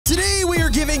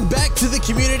to the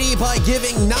community by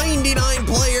giving 99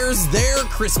 players their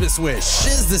Christmas wish.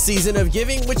 It is the season of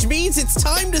giving, which means it's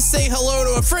time to say hello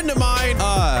to a friend of mine.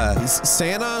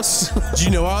 Santa? Did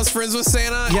you know I was friends with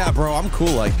Santa? Yeah, bro, I'm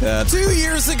cool like that. 2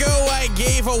 years ago, I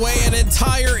gave away an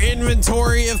entire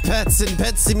inventory of pets in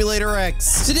Pet Simulator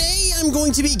X. Today, I'm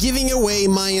going to be giving away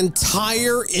my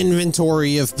entire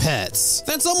inventory of pets.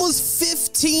 That's almost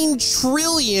 15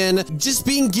 trillion just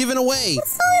being given away. What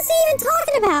song is he even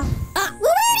talking about?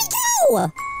 Where'd he go?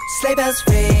 Sleigh bells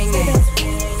ringing,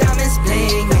 diamonds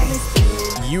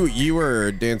blinging. You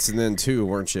were dancing then too,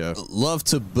 weren't you? Love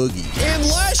to boogie. And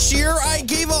last year, I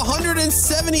gave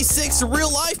 176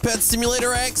 real-life Pet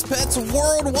Simulator X pets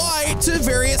worldwide to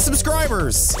various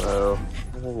subscribers. So,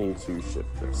 I need to ship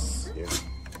this. Yeah.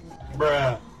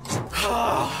 Bruh.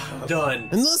 Done.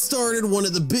 And thus started one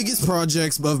of the biggest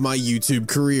projects of my YouTube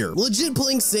career. Legit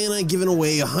playing Santa and giving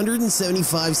away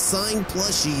 175 signed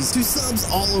plushies to subs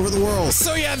all over the world.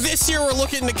 So yeah, this year we're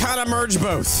looking to kind of merge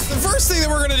both. The first thing that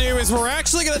we're gonna do is we're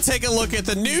actually gonna take a look at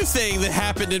the new thing that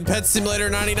happened in Pet Simulator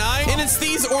 99, and it's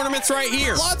these ornaments right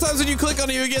here. A lot of times when you click on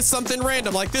it, you get something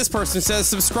random, like this person says,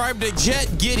 subscribe to Jet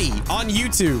Giddy on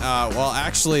YouTube. Well,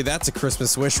 actually, that's a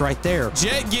Christmas wish right there.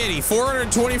 Jet Giddy,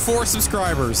 424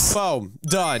 subscribers. Boom,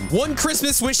 done. One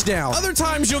Christmas wish down. Other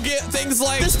times you'll get things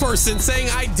like this person saying,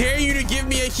 I dare you to give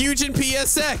me a huge in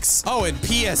PSX. Oh, in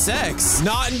PSX,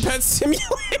 not in Pet Simulator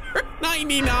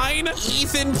 99.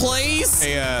 Ethan plays.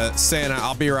 Hey, Santa,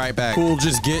 I'll be right back. Cool,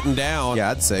 just getting down.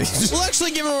 Yeah, I'd say. We'll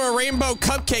actually give him a rainbow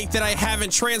cupcake that I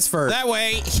haven't transferred. That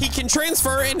way, he can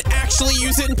transfer and actually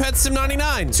use it in Pet Sim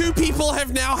 99. 2 people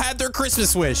have now had their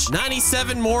Christmas wish.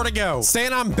 97 more to go.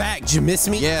 Santa, I'm back. Did you miss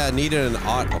me? Yeah, needed an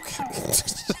odd. Okay.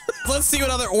 Let's see what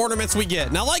other ornaments we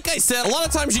get. Now, like I said, a lot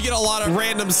of times you get a lot of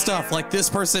random stuff, like this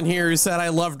person here who said, I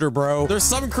loved her, bro. There's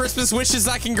some Christmas wishes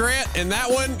I can grant, and that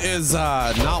one is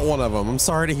not one of them. I'm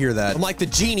sorry to hear that. I'm like the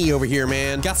genie over here,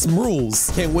 man. Got some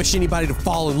rules. Can't wish anybody to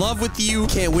fall in love with you.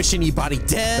 Can't wish anybody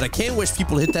dead. But I can wish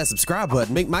people to hit that subscribe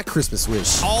button. Make my Christmas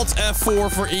wish. Alt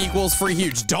F4 for equals for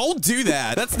huge. Don't do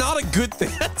that. That's not a good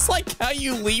thing. That's like how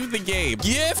you leave the game.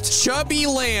 Gift Chubby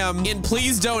Lamb, and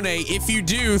please donate. If you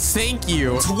do, thank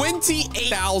you.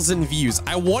 28,000 views.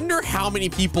 I wonder how many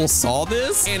people saw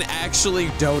this and actually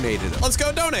donated it. Let's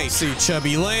go donate. See,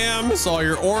 Chubby Lamb, saw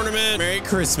your ornament. Merry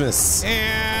Christmas.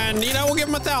 And, you know, we'll give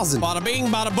him 1,000. Bada bing,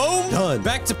 bada boom. Done.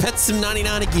 Back to Pet Sim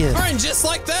 99 again. All right, and just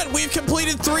like that, we've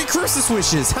completed 3 Christmas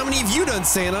wishes. How many have you done,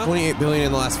 Santa? 28 billion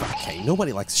in the last 5. Okay,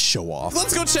 nobody likes to show off.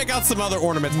 Let's go check out some other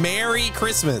ornaments. Merry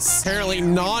Christmas. Apparently,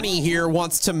 Nani here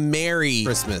wants to marry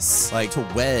Christmas. Like, to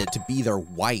wed, to be their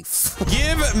wife.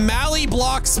 Give Mally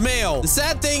Blocks mail. The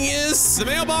sad thing is, the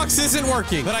mailbox isn't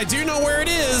working, but I do know where it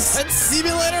is. At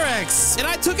Simulator X. And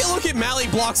I took a look at Mally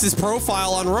Blocks'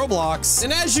 profile on Roblox,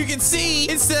 and as you can see,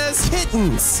 it says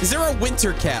kittens. Is there a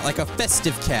winter cat, like a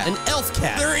festive cat, an elf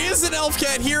cat? There is an elf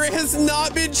cat here. It has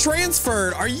not been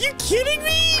transferred. Are you kidding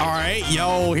me? All right,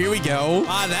 yo, here we go.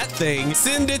 That thing.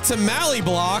 Send it to Mally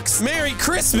Blocks. Merry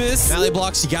Christmas. Mally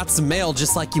Blocks, you got some mail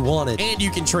just like you wanted, and you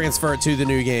can transfer it to the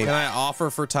new game. Can I offer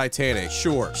for Titanic?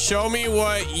 Sure. Show me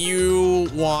what you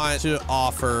want to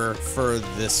offer for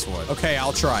this one. Okay,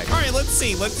 I'll try. All right, let's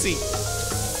see.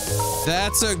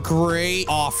 That's a great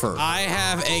offer. I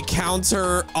have a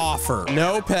counter offer.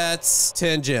 No pets,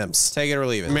 10 gems. Take it or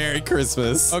leave it. Merry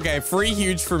Christmas. Okay, free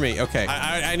huge for me. Okay,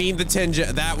 I need the 10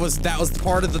 gems. That was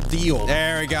part of the deal.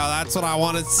 There we go. That's what I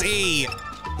want to see.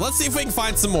 Let's see if we can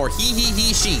find some more. He,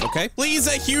 she. Okay. Please,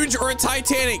 a huge or a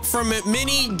Titanic from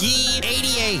Mini Gee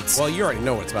 88. Well, you already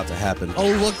know what's about to happen. Oh,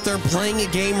 look, they're playing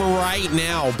a game right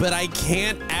now, but I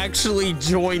can't actually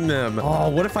join them. Oh,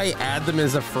 what if I add them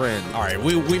as a friend? All right,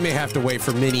 we may have to wait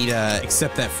for Minnie to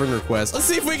accept that friend request. Let's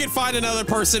see if we can find another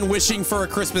person wishing for a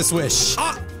Christmas wish.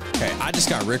 Okay, I just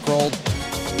got rickrolled.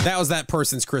 That was that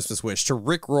person's Christmas wish, to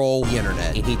rickroll the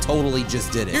internet, and he totally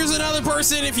just did it. Here's another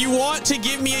person. If you want to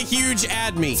give me a huge,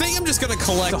 add me. I think I'm just gonna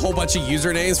collect a whole bunch of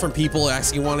usernames from people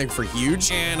asking wanting for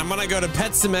huge, and I'm gonna go to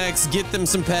PetSimX, get them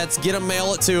some pets, get them,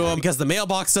 mail it to them, because the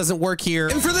mailbox doesn't work here.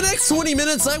 And for the next 20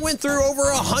 minutes, I went through over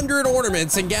 100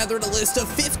 ornaments and gathered a list of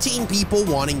 15 people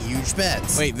wanting huge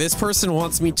pets. Wait, this person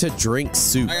wants me to drink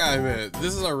soup. I gotta admit,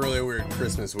 this is a really weird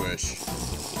Christmas wish.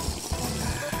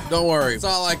 Don't worry, it's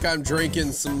not like I'm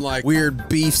drinking some like weird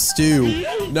beef stew.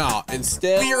 No,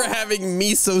 instead we are having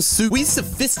miso soup. We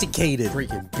sophisticated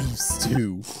drinking beef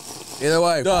stew. Either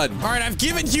way, done. All right, I've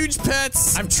given huge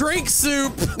pets. I've drank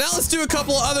soup. Now let's do a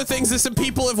couple of other things that some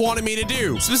people have wanted me to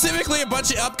do. Specifically, a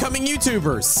bunch of upcoming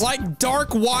YouTubers like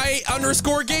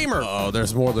Dark_Y_Gamer. Oh,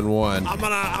 there's more than one. I'm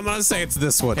gonna say it's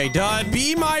this one. Hey, Dud,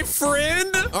 be my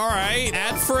friend. All right,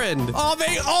 add friend. Oh,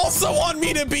 they also want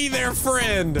me to be their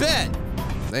friend. Bet.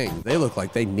 Dang, they look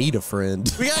like they need a friend.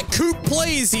 We got Coop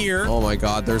Plays here. Oh my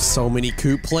God, there's so many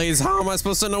Coop Plays. How am I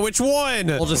supposed to know which one?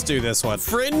 We'll just do this one.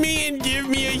 Friend me and give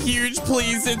me a huge,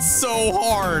 please. It's so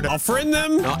hard. I'll friend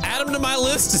them. I'll add them to my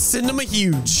list to send them a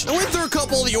huge. I went through a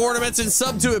couple of the ornaments and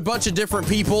subbed to a bunch of different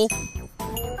people.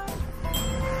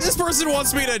 This person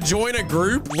wants me to join a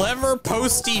group. Lever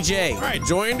Post DJ. All right,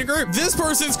 join the group. This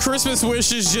person's Christmas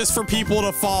wish is just for people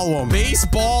to follow him.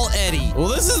 Baseball Eddie. Well,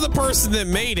 this is the person that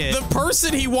made it. The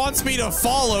person he wants me to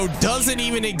follow doesn't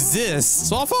even exist,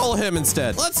 so I'll follow him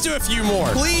instead. Let's do a few more.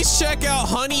 Please check out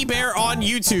Honey Bear on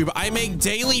YouTube. I make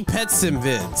daily pet sim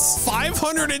vids.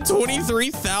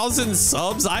 523,000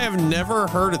 subs. I have never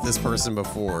heard of this person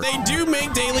before. They do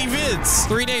make daily vids.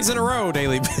 3 days in a row,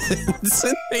 daily vids.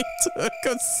 And they took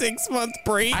a 6-month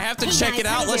break. I have to check it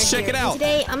out. Let's check it out.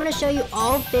 Today, I'm going to show you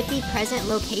all 50 present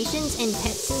locations in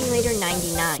Pet Simulator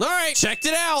 99. All right, checked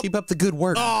it out. Keep up the good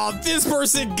work. Oh, this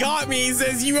person got me. He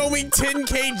says, you owe me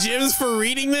 10K gems for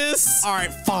reading this. All right,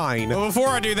 fine. But before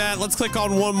I do that, let's click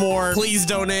on one more. Please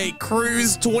donate.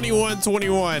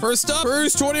 Cruise2121. First up,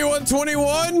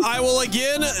 Cruise2121. I will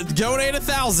again donate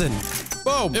 1,000.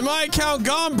 Boom. In my account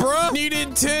gone, bruh.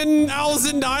 Needed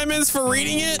 10,000 diamonds for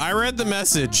reading it. I read the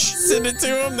message. Send it to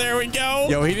him. There we go.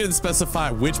 Yo, he didn't specify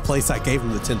which place I gave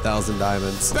him the 10,000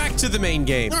 diamonds. Back to the main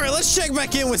game. All right, let's check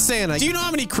back in with Santa. Do you know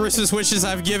how many Christmas wishes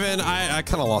I've given? I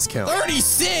kind of lost count.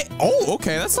 36. Oh,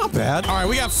 okay. That's not bad. All right,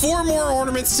 we got 4 more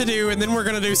ornaments to do, and then we're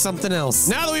going to do something else.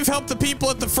 Now that we've helped the people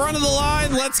at the front of the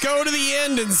line, let's go to the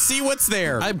end and see what's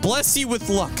there. I bless you with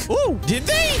luck. Ooh, did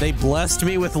they? They blessed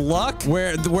me with luck?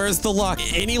 Where's the luck?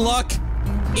 Any luck?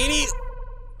 Any?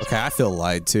 Okay, I feel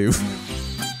lied to.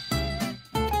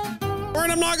 And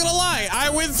I'm not gonna lie,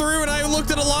 I went through and I looked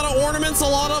at a lot of ornaments. A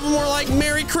lot of them were like,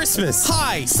 Merry Christmas.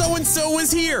 Hi, so-and-so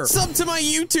was here. Sub to my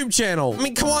YouTube channel. I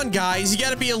mean, come on, guys. You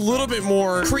gotta be a little bit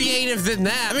more creative than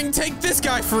that. I mean, take this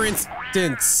guy, for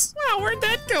instance. Wow, where'd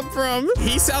that come from?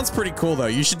 He sounds pretty cool, though.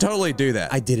 You should totally do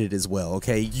that. I did it as well,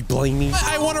 okay? You blame me?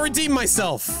 I want to redeem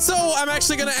myself. So I'm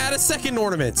actually gonna add a second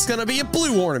ornament. It's gonna be a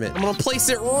blue ornament. I'm gonna place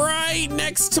it right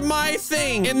next to my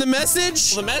thing. And the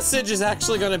message? Well, the message is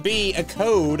actually gonna be a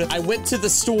code. I went to the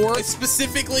store. I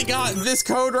specifically got this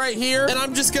code right here, and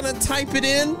I'm just gonna type it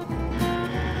in.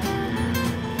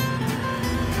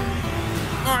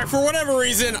 All right, for whatever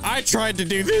reason, I tried to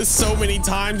do this so many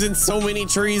times in so many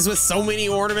trees with so many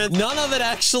ornaments. None of it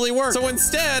actually worked. So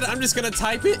instead, I'm just gonna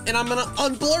type it and I'm gonna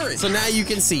unblur it. So now you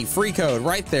can see free code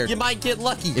right there. You might get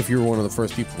lucky if you're one of the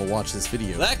first people to watch this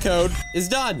video. That code is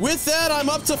done. With that, I'm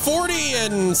up to 40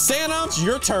 and Santa, it's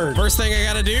your turn. First thing I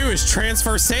gotta do is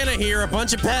transfer Santa here a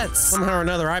bunch of pets. Somehow or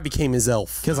another, I became his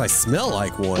elf because I smell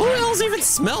like one. What else even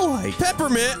smell like?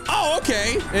 Peppermint. Oh,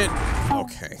 okay.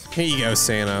 Okay. Here you go,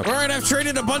 Santa. All right, I've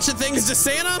traded a bunch of things to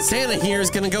Santa. Santa here is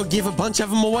gonna go give a bunch of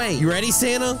them away. You ready,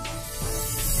 Santa?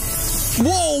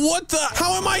 Whoa, what the?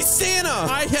 How am I Santa?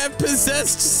 I have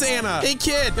possessed Santa. Hey,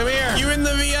 kid, come here. You in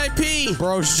the VIP.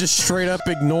 Bro's just straight up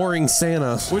ignoring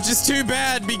Santa, which is too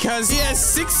bad because he has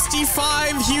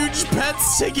 65 huge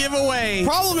pets to give away.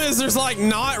 Problem is there's like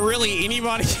not really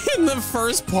anybody in the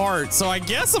first part, so I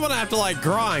guess I'm gonna have to like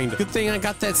grind. Good thing I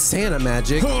got that Santa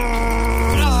magic.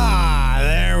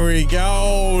 There we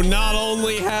go. Not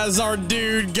only has our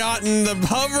dude gotten the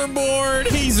hoverboard,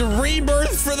 he's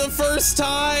rebirthed for the first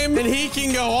time, and he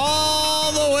can go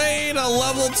all the way to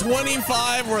level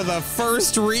 25 where the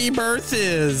first rebirth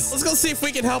is. Let's go see if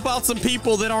we can help out some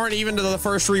people that aren't even to the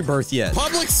first rebirth yet.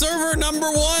 Public server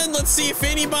number 1. Let's see if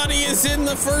anybody is in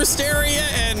the first area,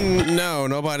 and no,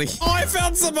 nobody. Oh, I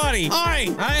found somebody. Hi,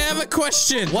 I have a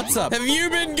question. What's up? Have you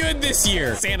been good this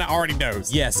year? Santa already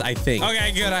knows. Yes, I think.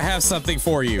 Okay, good. I have something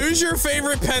for you. Who's your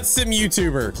favorite pet sim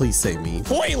YouTuber? Please say me.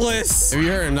 Pointless. Have you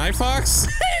heard of NightFoxx?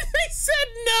 They said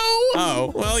no.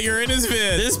 Oh, well, you're in his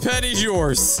vid. This pet is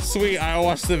yours. Sweet, I'll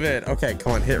watch the vid. Okay,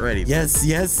 come on, hit ready. Yes,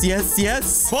 yes, yes,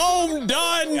 yes. Boom,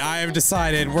 done. I have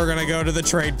decided we're gonna go to the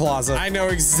trade plaza. I know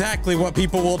exactly what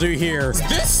people will do here.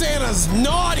 This Santa's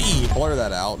naughty. Blur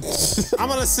that out. I'm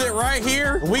gonna sit right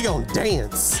here. We gonna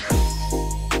dance.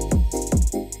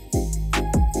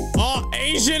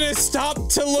 Asian has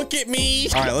stopped to look at me.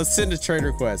 All right, let's send a trade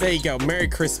request. There you go. Merry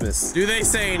Christmas. Do they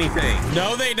say anything?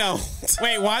 No, they don't.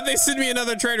 Wait, why'd they send me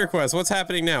another trade request? What's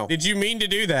happening now? Did you mean to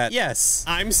do that? Yes,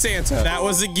 I'm Santa. That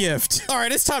was a gift. All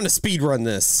right, it's time to speed run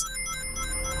this.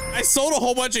 I sold a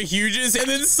whole bunch of huges, and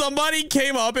then somebody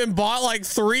came up and bought like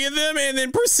 3 of them and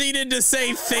then proceeded to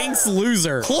say, thanks,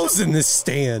 loser. Closing this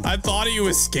stand. I thought he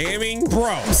was scamming.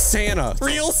 Bro, Santa.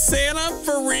 Real Santa?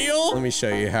 For real? Let me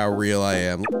show you how real I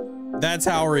am. That's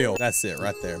how real. That's it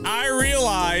right there. I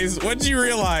realize, what'd you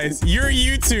realize? You're a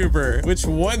YouTuber. Which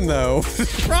one though?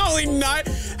 Probably not.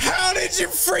 How did you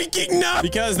freaking know?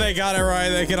 Because they got it right.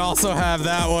 They can also have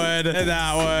that one and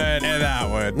that one and that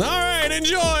one. All right,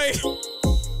 enjoy.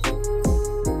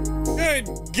 Good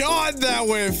God, that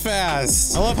went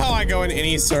fast. I love how I go in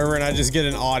any server and I just get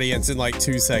an audience in like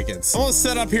 2 seconds. I'm gonna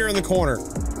set up here in the corner.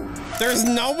 There's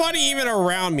nobody even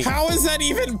around me. How is that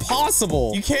even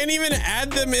possible? You can't even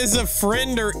add them as a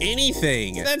friend or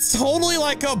anything. That's totally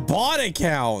like a bot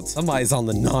account. Somebody's on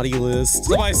the naughty list.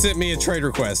 Somebody sent me a trade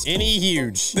request. Any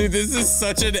huge. Dude, this is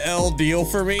such an L deal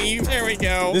for me. There we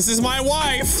go. This is my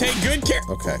wife. Take good care.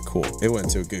 Okay, cool. It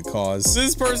went to a good cause.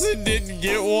 This person didn't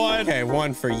get one. Okay,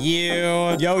 one for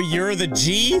you. Yo, you're the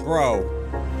G? Bro.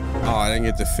 Oh, I didn't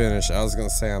get to finish. I was gonna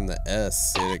say I'm the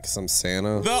S. Did it because I'm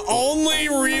Santa? The only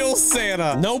real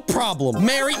Santa. No problem.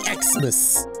 Merry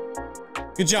Xmas.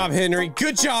 Good job, Henry.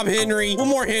 Good job, Henry. One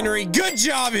more, Henry. Good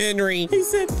job, Henry. He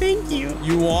said thank you.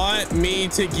 You want me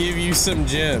to give you some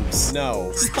gems? No.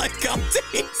 It's like, I'll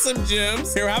take some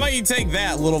gems. Here, how about you take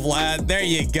that, little Vlad? There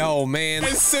you go, man.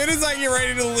 As soon as I get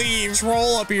ready to leave,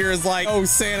 Troll up here is like, oh,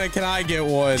 Santa, can I get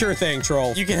one? Sure thing,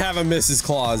 Troll. You can have a Mrs.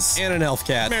 Claus and an elf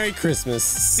cat. Merry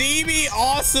Christmas. CB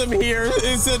Awesome here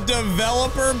is a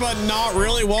developer, but not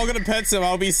really. Welcome to PetSim.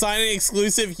 I'll be signing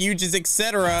exclusive huges,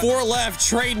 etc. 4 left.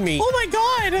 Trade me. Oh my God.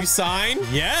 You sign?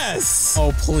 Yes.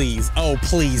 Oh, please. Oh,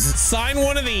 please. Sign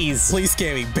one of these. Please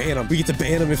scam me. Ban him. We get to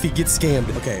ban him if he gets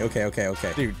scammed. Okay, okay, okay,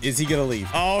 okay. Dude, is he gonna leave?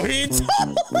 Oh, he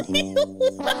totally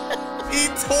he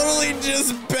totally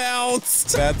just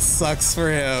bounced. That sucks for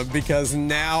him because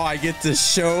now I get to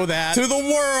show that to the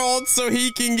world so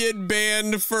he can get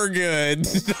banned for good.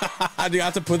 I do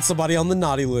have to put somebody on the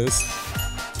naughty list.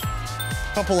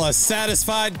 Couple of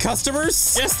satisfied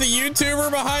customers. Guess the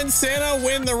YouTuber behind Santa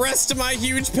win the rest of my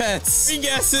huge pets. 3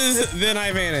 guesses, then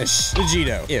I vanish.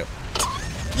 Vegito. Ew.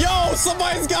 Yo,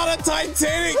 somebody's got a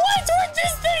Titanic. What? Where'd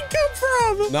this thing come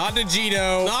from? Not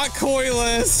Vegito. Not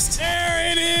Coilist.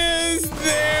 There it is.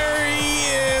 There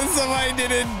he is. Somebody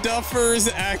didn't.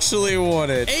 Duffers actually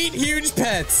wanted 8 huge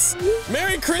pets.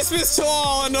 Merry Christmas to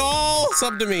all and all.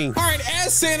 Sub to me. All right,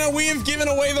 as Santa, we have given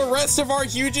away the rest of our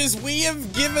huges. We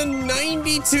have given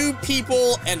 92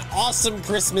 people an awesome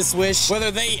Christmas wish, whether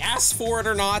they asked for it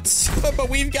or not. But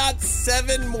we've got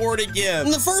 7 more to give.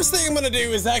 And the first thing I'm gonna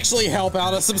do is actually help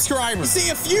out a subscriber. See,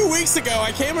 a few weeks ago,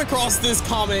 I came across this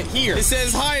comment here. It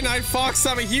says, hi, NightFoxx,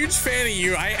 I'm a huge fan of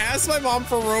you. I asked my mom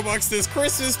for Robux this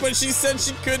Christmas, but she said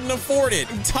she couldn't afford it.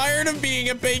 I'm tired of being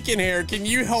a bacon hair. Can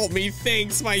you help me?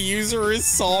 Thanks. My user is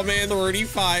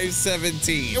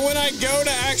Sawman3517. And when I go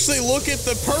to actually look at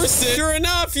the person, sure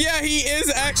enough, yeah, he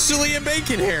is actually a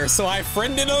bacon hair. So I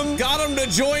friended him, got him to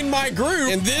join my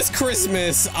group. And this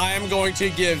Christmas, I am going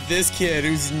to give this kid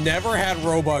who's never had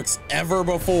Robux ever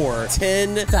before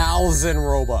 10,000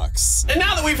 Robux. And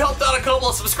now that we've helped out a couple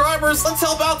of subscribers, let's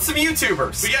help out some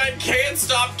YouTubers. We got Can't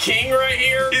Stop King right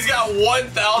here. He's got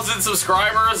 1,000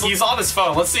 subscribers. He's on his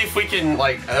phone. Let's see if we can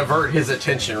like avert his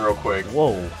attention real quick.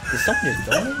 Whoa, did someone just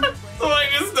donate? Somebody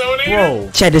just donated? Bro,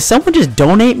 Chad, did someone just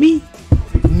donate me?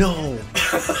 No.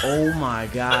 Oh my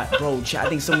God, bro, Chad, I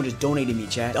think someone just donated me,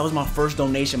 Chad. That was my first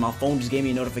donation. My phone just gave me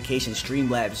a notification.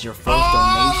 Streamlabs, your first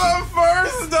donation. The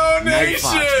first donation.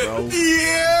 NightFoxx, bro.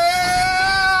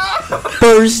 Yeah.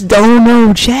 First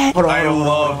dono, Chad. I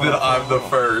love that I'm the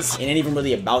first. It ain't even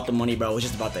really about the money, bro. It's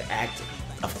just about the act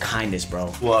of kindness,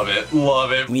 bro. Love it.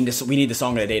 Love it. We need the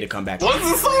song of the day to come back.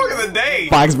 What's the song of the day?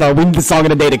 Fox, bro, we need the song of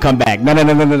the day to come back. No. We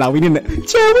need the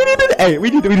Chad, we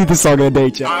need the song of the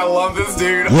day, Chad. I love this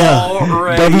dude. Yeah.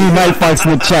 Already. W NightFoxx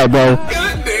in the chat, bro.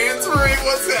 Gonna dance for me.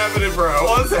 What's happening, bro?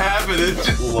 What's happening?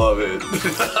 Love it.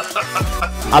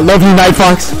 I love you,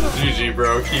 NightFoxx. GG,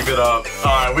 bro. Keep it up.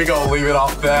 Alright, we gonna leave it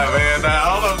off that, man.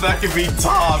 I don't know if that could be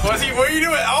top. What are you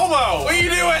doing, Elmo? What are you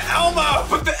doing, Elmo?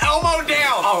 Put the Elmo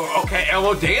down. Oh, okay,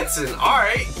 Elmo dancing.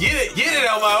 Alright, get it,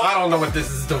 Elmo. I don't know what this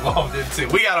is devolved into.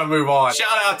 We gotta move on.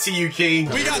 Shout out to you, King.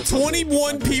 We got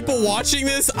 21 people watching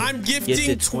this. I'm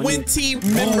gifting 20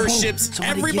 memberships.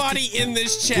 Everybody in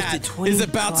this chat is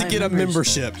about to get a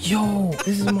membership. Yo,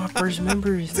 this is my first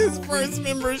membership. His first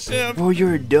membership. Bro,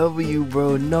 you're a W,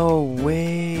 bro. No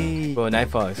way. Bro,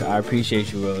 NightFoxx, I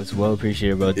appreciate you, bro. It's well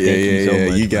appreciated, bro. Thank you so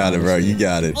much. You got it, bro. You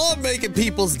got it. I love making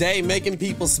people's day, making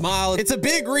people smile. It's a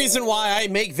big reason why I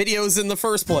make make videos in the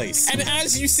first place. And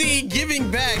as you see, giving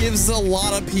back gives a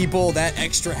lot of people that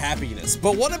extra happiness.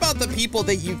 But what about the people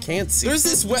that you can't see? There's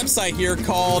this website here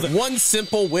called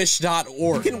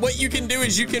onesimplewish.org. And what you can do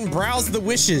is you can browse the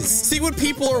wishes, see what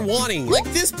people are wanting.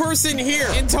 Like this person here,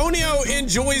 Antonio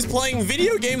enjoys playing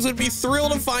video games, would be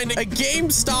thrilled to find a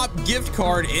GameStop gift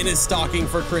card in his stocking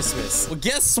for Christmas. Well,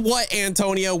 guess what,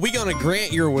 Antonio? We gonna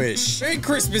grant your wish. Merry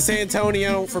Christmas,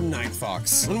 Antonio, from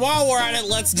NightFoxx. And while we're at it,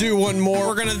 let's do one more.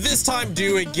 We're gonna this time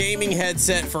do a gaming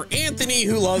headset for Anthony,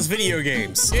 who loves video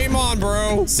games. Game on,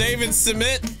 bro. Save and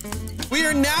submit. We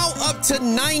are now up to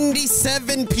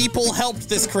 97 people helped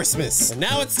this Christmas. And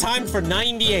now it's time for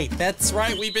 98. That's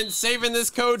right, we've been saving this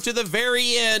code to the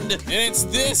very end. And it's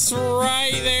this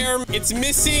right there. It's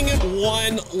missing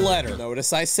one letter.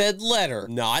 Notice I said letter,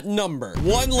 not number.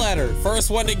 One letter. First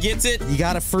one that gets it, you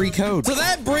got a free code. So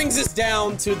that brings us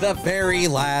down to the very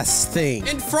last thing.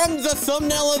 And from the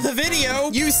thumbnail of the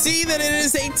video, you see that it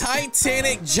is a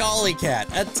Titanic Jolly Cat,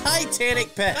 a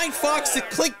Titanic pet. NightFoxx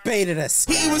clickbaited us.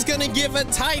 He was gonna give a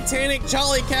Titanic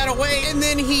Jolly Cat away, and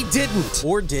then he didn't.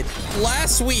 Or did.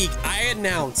 Last week, I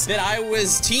announced that I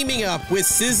was teaming up with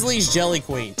Sizzly's Jelly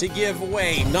Queen to give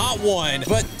away not one,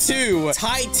 but two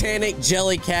Titanic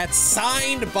Jelly Cats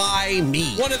signed by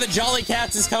me. One of the Jolly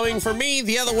Cats is coming from me.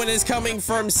 The other one is coming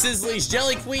from Sizzly's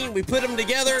Jelly Queen. We put them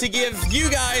together to give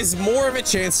you guys more of a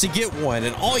chance to get one.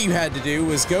 And all you had to do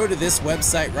was go to this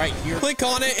website right here, click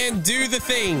on it, and do the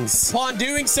things. Upon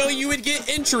doing so, you would get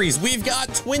entries. We've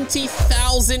got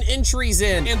 20,000 entries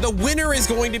in, and the winner is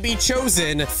going to be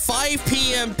chosen 5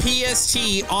 p.m.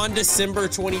 PST on December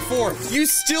 24th. You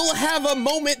still have a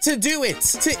moment to do it,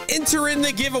 to enter in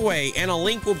the giveaway, and a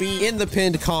link will be in the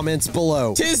pinned comments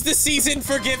below. 'Tis the season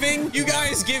for giving. You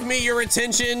guys give me your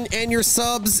attention and your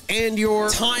subs and your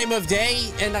time of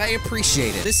day, and I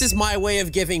appreciate it. This is my way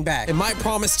of giving back, and my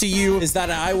promise to you is that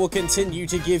I will continue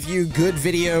to give you good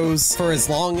videos for as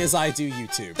long as I do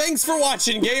YouTube. Thanks for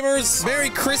watching, gamers. Merry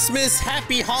Christmas,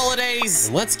 happy holidays.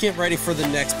 Let's get ready for the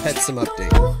next Pet Sim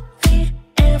update.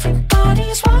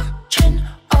 Everybody's watching.